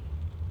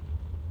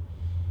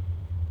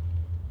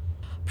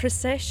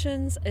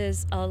Processions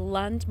is a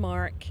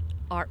landmark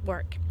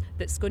artwork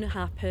that's going to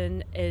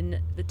happen on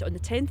the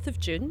 10th of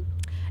June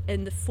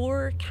in the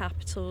four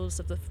capitals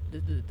of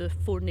the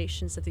four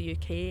nations of the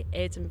UK: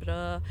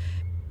 Edinburgh,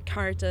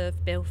 Cardiff,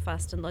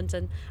 Belfast and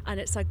London. And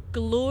it's a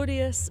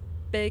glorious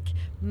big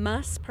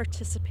mass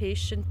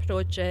participation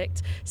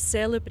project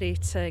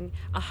celebrating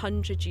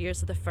 100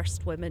 years of the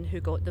first women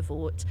who got the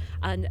vote,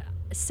 and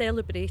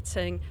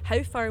celebrating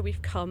how far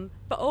we've come,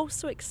 but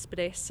also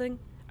expressing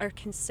our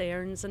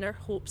concerns and our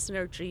hopes and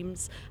our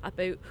dreams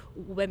about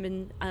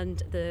women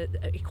and the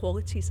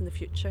equalities in the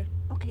future.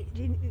 Okay,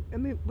 I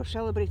mean, we're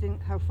celebrating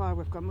how far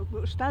we've come.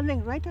 We're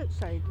standing right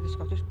outside the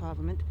Scottish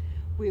Parliament.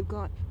 We've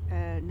got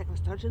Nicola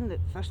Sturgeon, the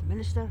First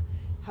Minister.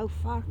 How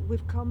far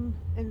we've come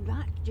in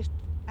that, just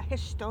a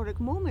historic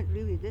moment,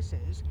 really, this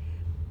is.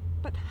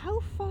 But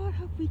how far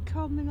have we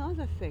come in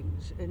other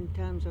things in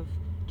terms of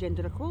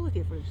gender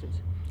equality, for instance?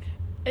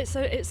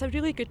 It's a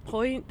really good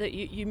point that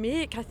you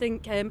make. I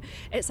think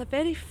it's a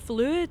very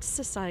fluid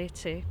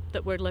society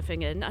that we're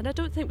living in, and I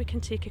don't think we can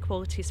take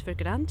equalities for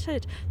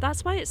granted.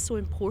 That's why it's so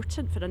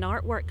important for an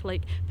artwork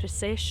like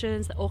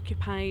Processions that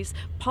occupies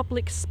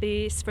public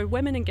space for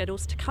women and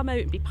girls to come out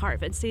and be part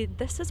of it and say,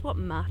 this is what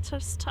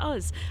matters to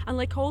us. And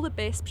like all the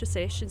best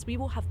processions, we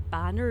will have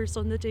banners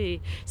on the day.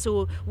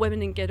 So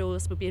women and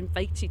girls will be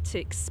invited to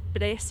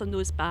express on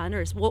those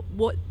banners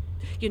what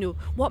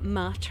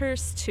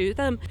matters to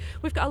them.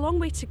 We've got a long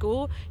way to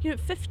go.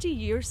 50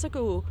 years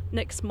ago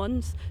next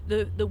month,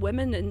 the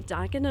women in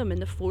Dagenham in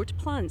the Ford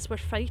plants were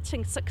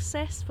fighting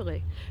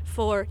successfully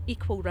for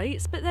equal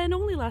rights. But then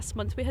only last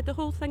month we had the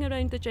whole thing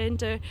around the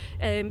gender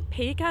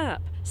pay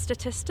gap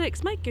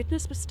statistics. My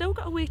goodness, we've still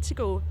got a way to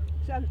go.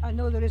 So I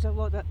know there is a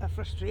lot of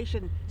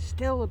frustration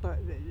still about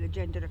the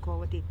gender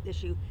equality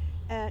issue.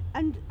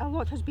 And a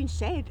lot has been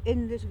said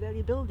in this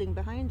very building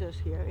behind us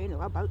here,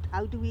 about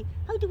how do we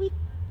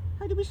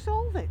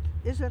solve it?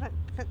 Is there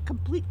a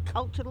complete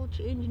cultural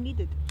change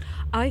needed?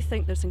 I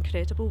think there's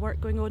incredible work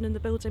going on in the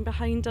building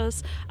behind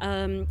us.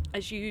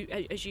 As you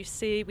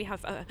say, we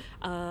have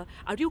a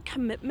real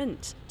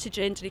commitment to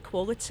gender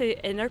equality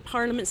in our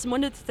parliaments. And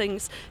one of the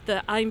things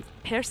that I'm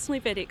personally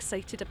very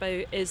excited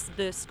about is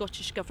the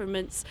Scottish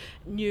Government's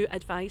new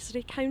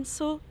Advisory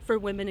Council for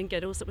Women and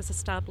Girls that was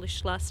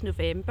established last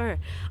November.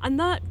 And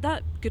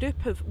that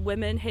group of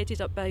women, headed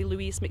up by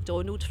Louise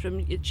MacDonald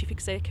from Chief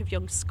Executive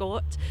Young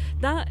Scot,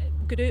 that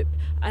group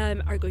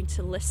are going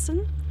to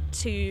listen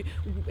to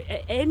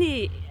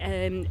any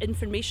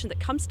information that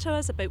comes to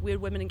us about where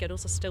women and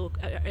girls are still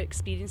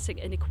experiencing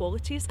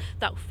inequalities.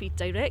 That will feed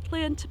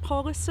directly into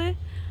policy,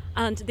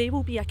 and they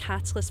will be a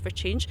catalyst for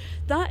change.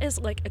 That is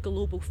like a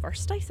global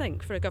first, I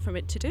think, for a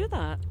government to do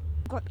that.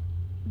 Got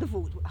the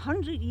vote.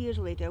 100 years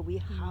later,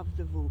 we have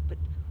the vote. But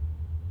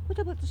what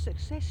about the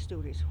success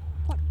stories?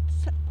 What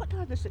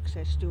are the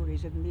success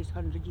stories in these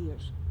 100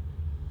 years?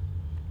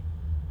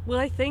 Well,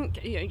 I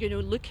think,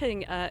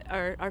 looking at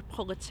our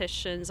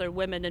politicians, our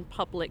women in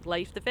public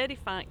life, the very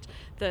fact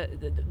that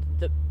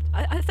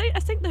I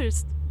think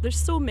there's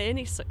so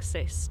many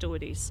success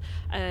stories.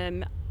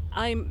 I'm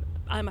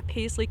a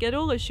Paisley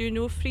girl, as you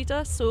know,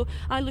 Frida, so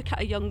I look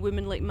at a young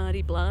woman like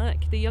Mhairi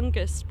Black, the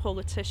youngest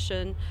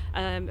politician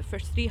for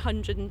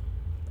 300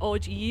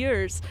 odd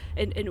years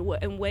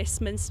in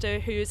Westminster,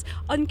 who's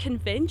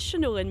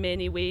unconventional in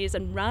many ways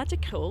and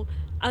radical.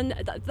 And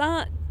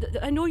that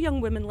I know young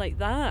women like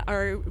that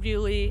are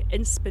really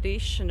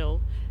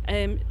inspirational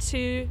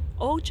to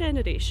all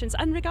generations,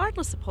 and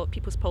regardless of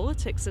people's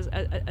politics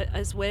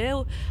as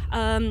well.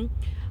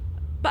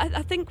 But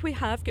I think we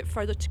have got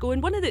further to go.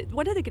 And one of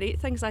the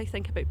great things I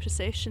think about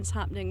processions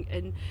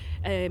happening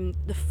in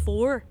the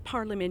four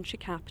parliamentary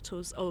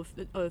capitals of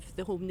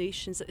the home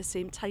nations at the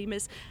same time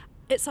is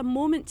it's a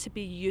moment to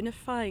be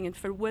unifying, and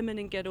for women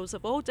and girls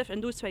of all different,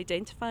 and those who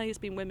identify as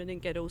being women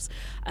and girls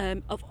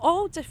of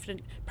all different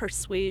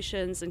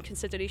persuasions and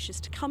considerations,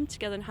 to come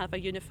together and have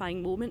a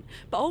unifying moment.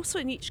 But also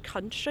in each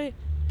country,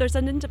 there's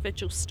an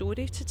individual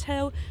story to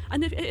tell,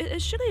 and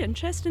it's really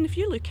interesting. If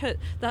you look at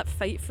that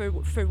fight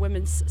for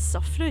women's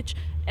suffrage,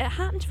 it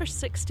happened for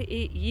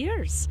 68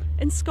 years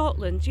in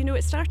Scotland.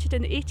 It started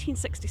in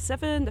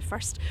 1867. The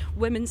first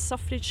women's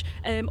suffrage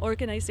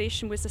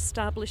organisation was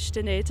established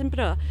in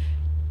Edinburgh.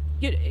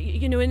 In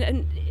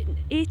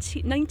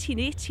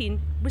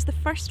 1918 was the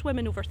first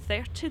women over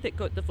 30 that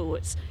got the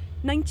votes.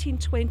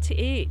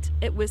 1928,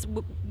 it was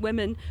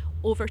women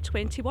over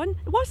 21.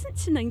 It wasn't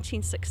to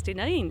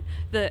 1969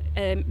 that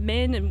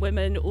men and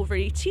women over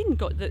 18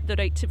 got the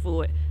right to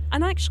vote.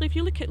 And actually, if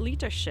you look at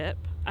leadership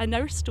and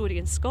our story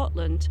in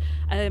Scotland,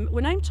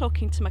 when I'm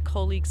talking to my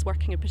colleagues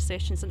working in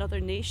processions in other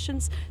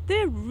nations,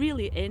 they're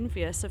really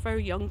envious of our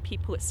young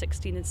people at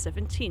 16 and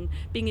 17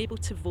 being able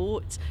to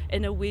vote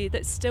in a way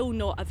that's still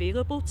not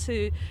available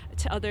to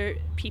other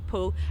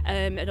people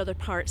in other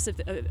parts of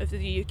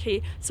the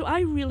UK. So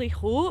I really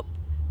hope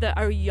that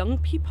our young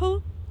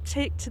people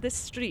take to the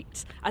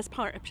street as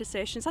part of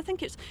processions. I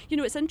think it's, you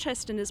know, it's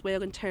interesting as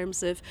well in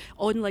terms of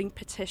online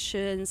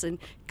petitions and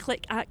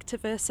click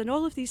activists and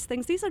all of these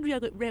things. These are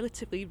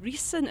relatively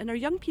recent, and our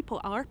young people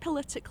are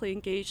politically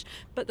engaged,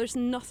 but there's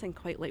nothing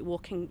quite like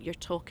walking your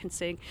talk and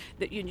saying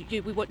that we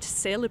want to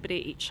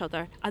celebrate each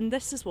other, and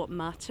this is what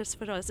matters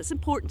for us. It's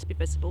important to be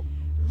visible.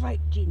 Right,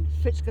 Jean,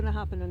 what's going to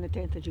happen on the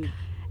 10th of June?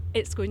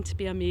 It's going to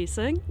be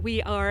amazing.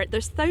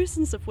 There's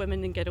thousands of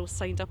women and girls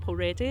signed up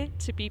already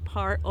to be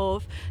part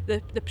of the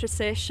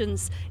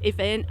processions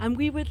event, and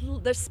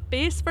there's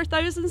space for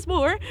thousands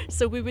more,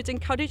 so we would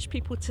encourage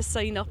people to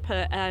sign up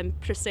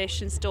at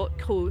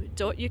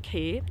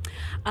processions.co.uk.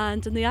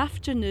 And in the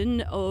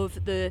afternoon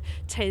of the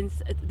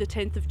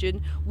 10th of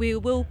June, we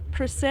will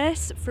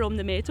process from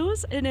the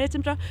Meadows in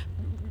Edinburgh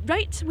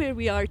right to where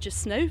we are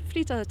just now,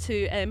 Frida,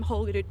 to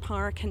Holyrood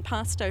Park and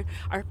past our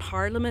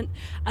Parliament.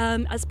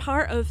 As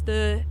part of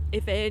the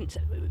event,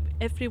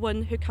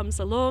 everyone who comes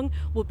along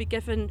will be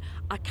given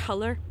a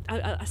colour,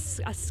 a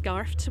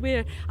scarf to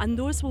wear, and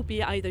those will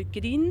be either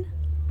green,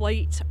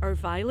 white or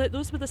violet.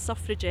 Those were the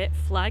suffragette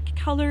flag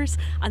colours,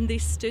 and they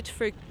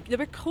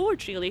were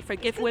code really for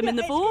give women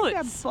the vote. It's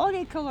going to be a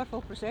body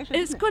colourful procession.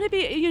 It's going to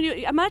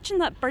be, imagine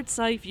that bird's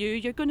eye view.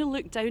 You're going to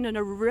look down on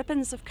a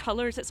ribbons of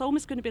colours. It's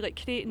almost going to be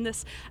like creating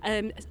this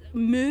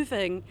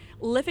moving,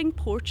 living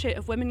portrait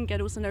of women and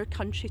girls in our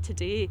country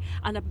today,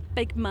 and a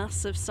big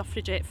massive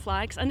suffragette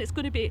flags. And it's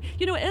going to be,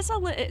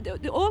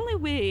 the only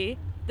way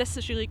this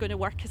is really going to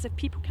work is if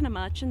people can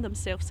imagine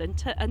themselves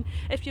into it. And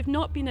if you've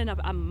not been in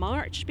a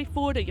march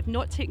before, or you've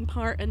not taken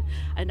part in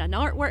an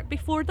artwork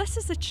before, this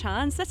is a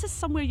chance. This is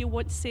somewhere you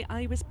want to say,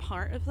 I was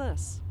part of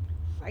this.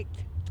 Right,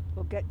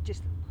 we'll get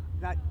just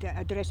that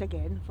address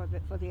again for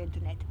the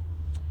internet.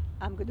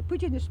 I'm going to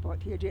put you in the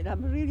spot here, Jane.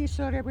 I'm really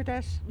sorry about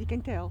this, you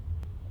can tell.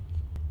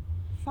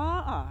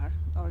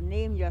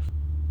 Name your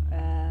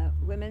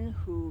women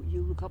who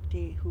you look up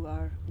to who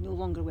are no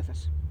longer with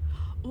us.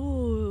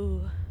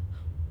 Oh,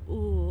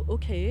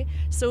 okay.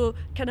 So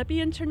can I be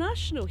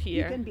international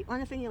here? You can be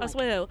anything you like. As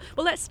well.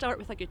 Well, let's start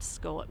with a good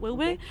Scot, will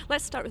Okay. we?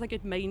 Let's start with a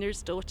good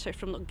miner's daughter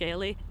from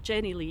Lochgelly,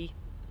 Jenny Lee.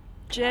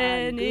 Good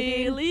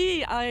Jenny name.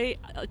 Lee, I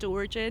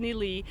adore Jenny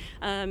Lee,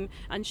 and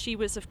she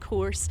was of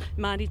course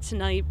married to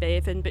Nye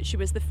Bevan, but she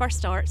was the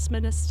first arts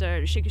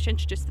minister. She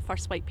introduced the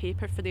first white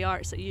paper for the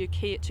arts at the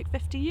UK. It took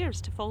 50 years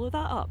to follow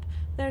that up.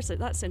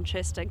 That's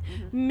interesting.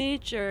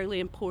 Majorly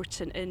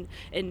important in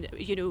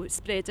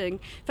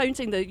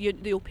founding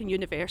the Open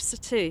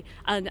University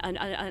and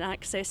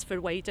access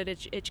for wider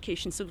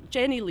education. So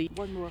Jenny Lee.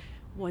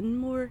 One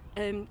more.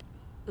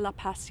 La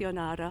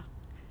Pasionara.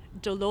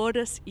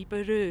 Dolores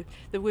Ibaru,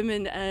 the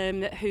woman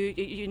who,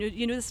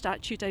 the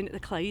statue down at the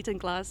Clyde in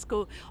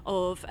Glasgow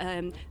of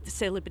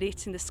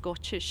celebrating the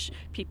Scottish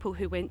people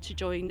who went to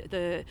join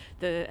the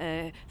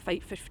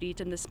fight for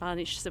freedom, the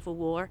Spanish Civil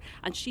War,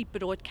 and she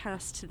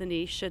broadcast to the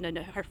nation, and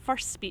her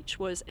first speech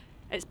was,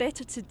 "It's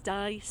better to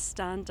die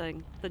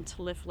standing than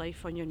to live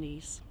life on your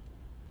knees."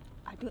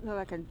 I don't know if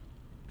I can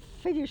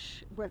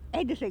finish with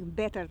anything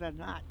better than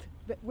that,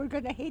 but we're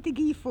going to hate to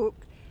give folk.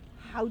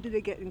 How do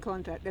they get in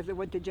contact if they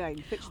want to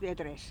join? What's the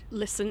address?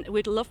 Listen,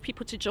 we'd love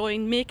people to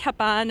join. Make a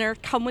banner,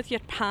 come with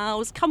your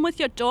pals, come with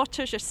your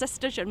daughters, your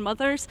sisters, your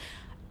mothers,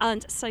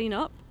 and sign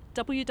up.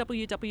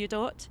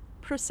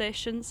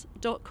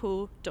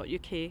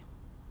 www.processions.co.uk.